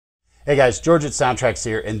Hey guys, George at SoundTraxx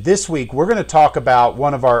here, and this week we're going to talk about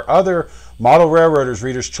one of our other Model Railroaders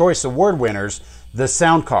Reader's Choice Award winners, the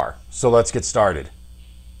SoundCar. So let's get started.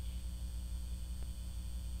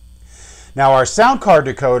 Now our SoundCar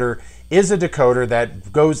decoder is a decoder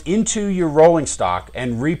that goes into your rolling stock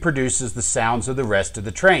and reproduces the sounds of the rest of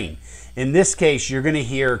the train. In this case, you're going to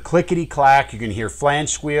hear clickety-clack, you're going to hear flange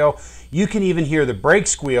squeal, you can even hear the brake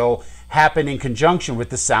squeal happen in conjunction with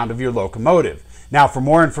the sound of your locomotive. Now, for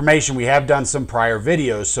more information, we have done some prior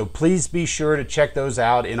videos, so please be sure to check those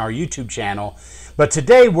out in our YouTube channel. But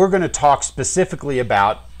today, we're going to talk specifically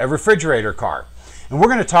about a refrigerator car. And we're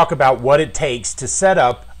going to talk about what it takes to set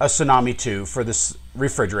up a Tsunami 2 for this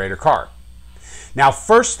refrigerator car. Now,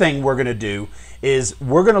 first thing we're going to do is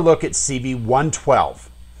we're going to look at CV112.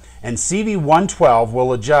 And CV112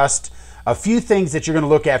 will adjust a few things that you're going to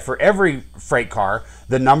look at for every freight car: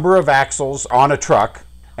 the number of axles on a truck,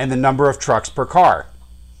 and the number of trucks per car.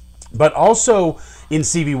 But also in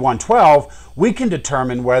CV112, we can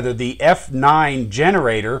determine whether the F9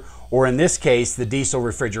 generator, or in this case, the diesel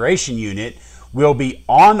refrigeration unit, will be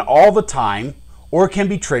on all the time or can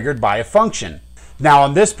be triggered by a function. Now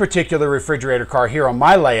on this particular refrigerator car here on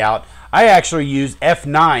my layout, I actually use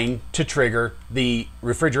F9 to trigger the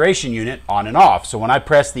refrigeration unit on and off. So when I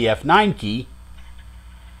press the F9 key,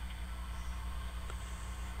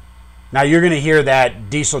 now you're going to hear that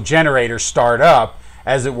diesel generator start up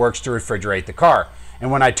as it works to refrigerate the car.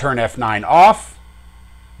 And when I turn F9 off,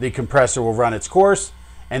 the compressor will run its course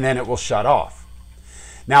and then it will shut off.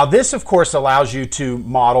 Now this of course allows you to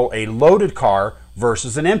model a loaded car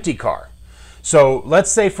versus an empty car. So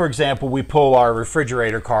let's say, for example, we pull our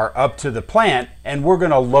refrigerator car up to the plant and we're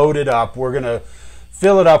going to load it up. We're going to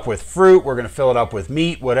fill it up with fruit. We're going to fill it up with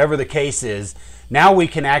meat, whatever the case is. Now we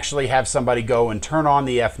can actually have somebody go and turn on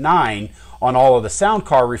the F9 on all of the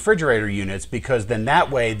SoundCar refrigerator units, because then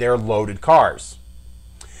that way they're loaded cars.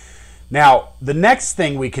 Now, the next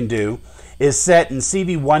thing we can do is set in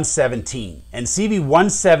CV117. And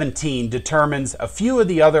CV117 determines a few of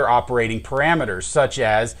the other operating parameters, such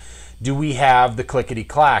as, do we have the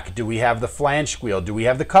clickety-clack? Do we have the flange squeal? Do we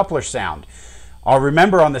have the coupler sound?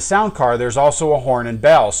 Remember, on the SoundCar, there's also a horn and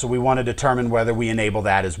bell, so we want to determine whether we enable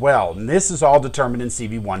that as well. And this is all determined in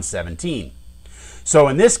CV117. So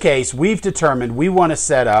in this case, we've determined we want to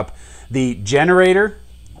set up the generator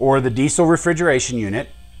or the diesel refrigeration unit.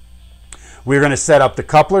 We're going to set up the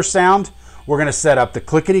coupler sound. We're going to set up the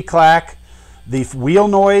clickety-clack, the wheel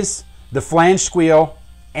noise, the flange squeal,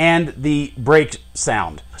 and the brake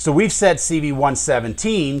sound. So we've set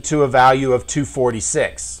CV117 to a value of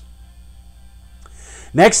 246.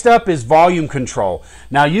 Next up is volume control.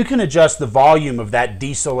 Now you can adjust the volume of that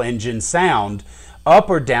diesel engine sound up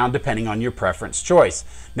or down depending on your preference choice.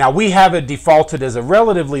 Now we have it defaulted as a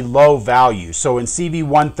relatively low value. So in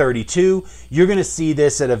CV132, you're going to see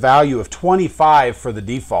this at a value of 25 for the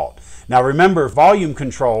default. Now remember, volume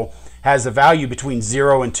control has a value between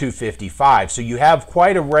 0 and 255. So you have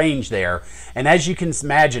quite a range there. And as you can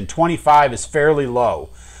imagine, 25 is fairly low.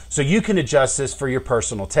 So you can adjust this for your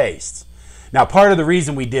personal tastes. Now, part of the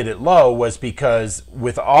reason we did it low was because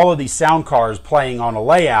with all of these sound cars playing on a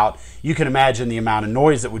layout, you can imagine the amount of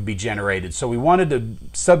noise that would be generated. So we wanted to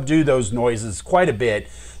subdue those noises quite a bit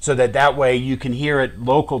so that that way you can hear it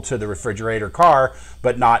local to the refrigerator car,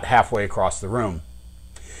 but not halfway across the room.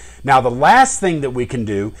 Now, the last thing that we can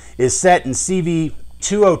do is set in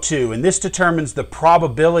CV202, and this determines the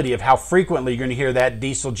probability of how frequently you're going to hear that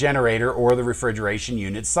diesel generator or the refrigeration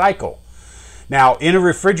unit cycle. Now, in a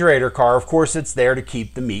refrigerator car, of course, it's there to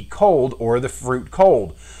keep the meat cold or the fruit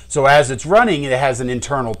cold. So as it's running, it has an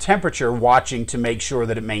internal temperature watching to make sure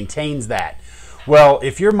that it maintains that. Well,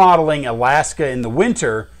 if you're modeling Alaska in the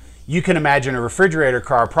winter, you can imagine a refrigerator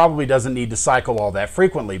car probably doesn't need to cycle all that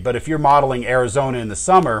frequently. But if you're modeling Arizona in the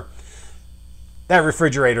summer, that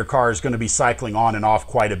refrigerator car is going to be cycling on and off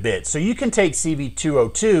quite a bit. So you can take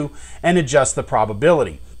CV202 and adjust the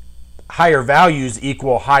probability. Higher values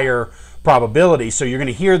equal higher probability, so you're going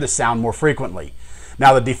to hear the sound more frequently.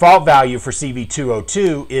 Now the default value for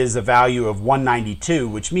CV202 is a value of 192,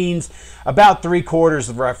 which means about 3/4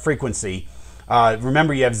 of our frequency.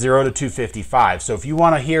 Remember, you have 0 to 255, so if you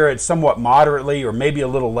want to hear it somewhat moderately or maybe a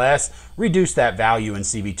little less, reduce that value in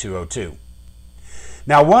CV202.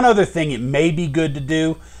 Now, one other thing it may be good to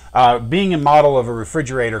do, being a model of a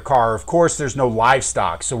refrigerator car, of course there's no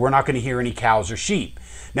livestock, so we're not going to hear any cows or sheep.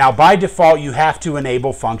 Now, by default, you have to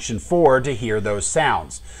enable function 4 to hear those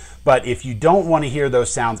sounds. But if you don't want to hear those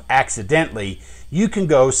sounds accidentally, you can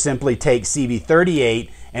go simply take CV38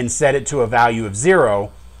 and set it to a value of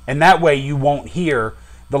 0, and that way you won't hear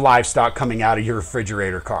the livestock coming out of your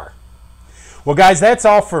refrigerator car. Well, guys, that's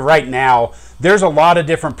all for right now. There's a lot of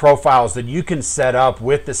different profiles that you can set up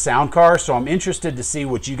with the SoundCar, so I'm interested to see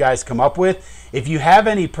what you guys come up with. If you have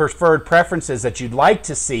any preferred preferences that you'd like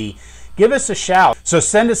to see, give us a shout. So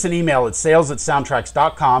send us an email at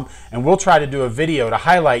sales@soundtraxx.com, and we'll try to do a video to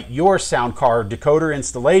highlight your SoundCar decoder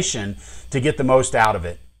installation to get the most out of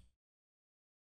it.